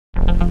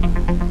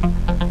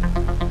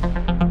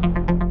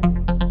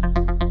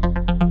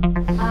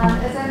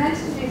As I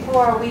mentioned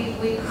before,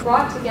 we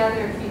brought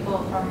together people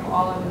from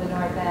all over the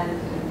North End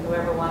and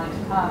whoever wanted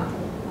to come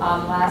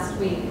last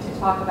week to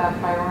talk about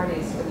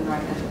priorities for the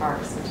North End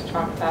parks and to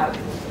talk about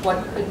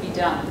what could be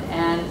done.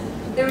 And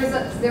there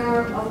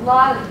were a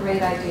lot of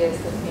great ideas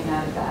that came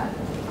out of that.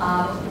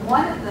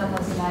 One of them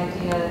was an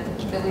idea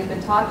that we've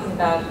been talking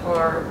about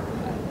for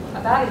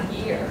about a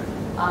year,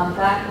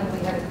 back when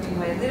we had a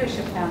Greenway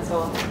Leadership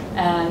Council,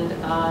 and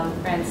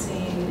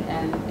Francine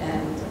and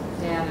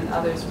Dan and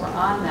others were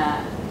on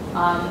that,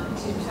 and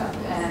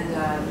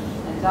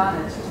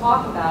Donna, to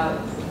talk about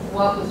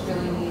what was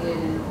really needed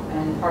in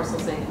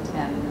parcels 8 and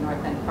 10 in the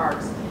North End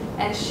parks.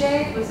 And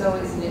shade was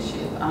always an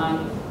issue.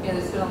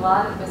 There's been a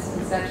lot of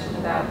misconception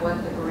about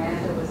what the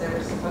veranda was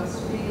ever supposed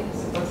to be. It was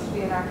supposed to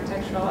be an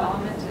architectural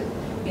element.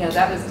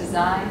 That was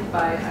designed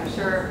by, I'm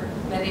sure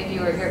many of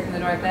you are here from the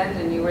North End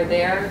and you were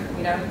there,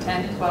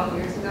 10, 12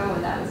 years ago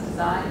when that was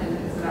designed, and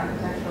it was an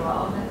architectural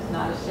element,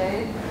 not a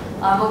shade.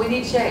 But we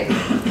need shade.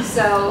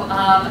 So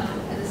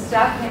the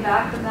staff came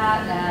back from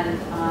that, and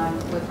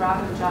with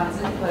Robin and John's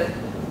input,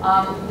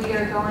 we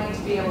are going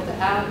to be able to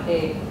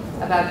allocate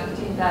about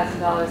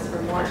 $15,000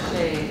 for more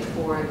shade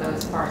for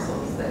those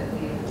parcels that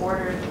we've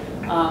ordered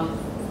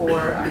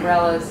for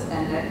umbrellas,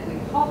 and that we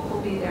hope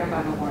will be there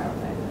by Memorial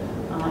Day.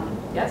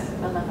 Yes?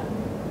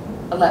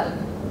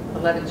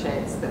 11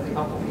 shades that we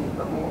hope will be,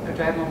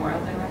 do I have Memorial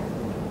Day right?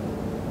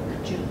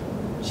 June.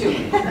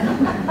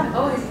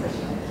 Always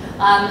pushing it.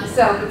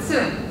 But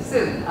soon.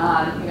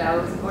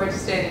 It was a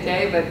gorgeous day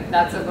today, but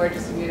not so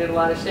gorgeous we needed a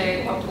lot of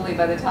shade. Hopefully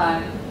by the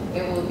time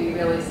it will be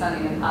really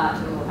sunny and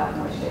hot, we will have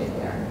more shade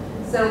there.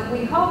 So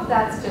we hope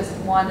that's just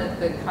one of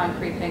the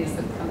concrete things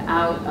that come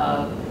out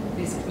of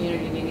these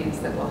community meetings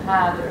that we'll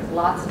have. There's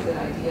lots of good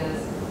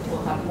ideas.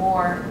 We'll have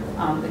more.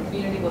 The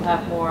community will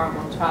have more.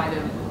 We'll try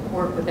to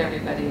work with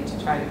everybody to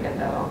try to get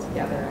that all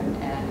together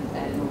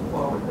and move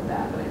forward with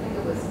that. But I think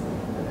it was a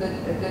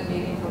good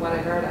meeting from what I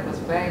heard. I was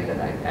great, but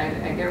I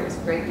hear it was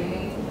a great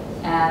meeting.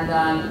 And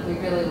we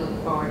really look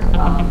forward to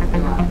following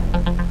through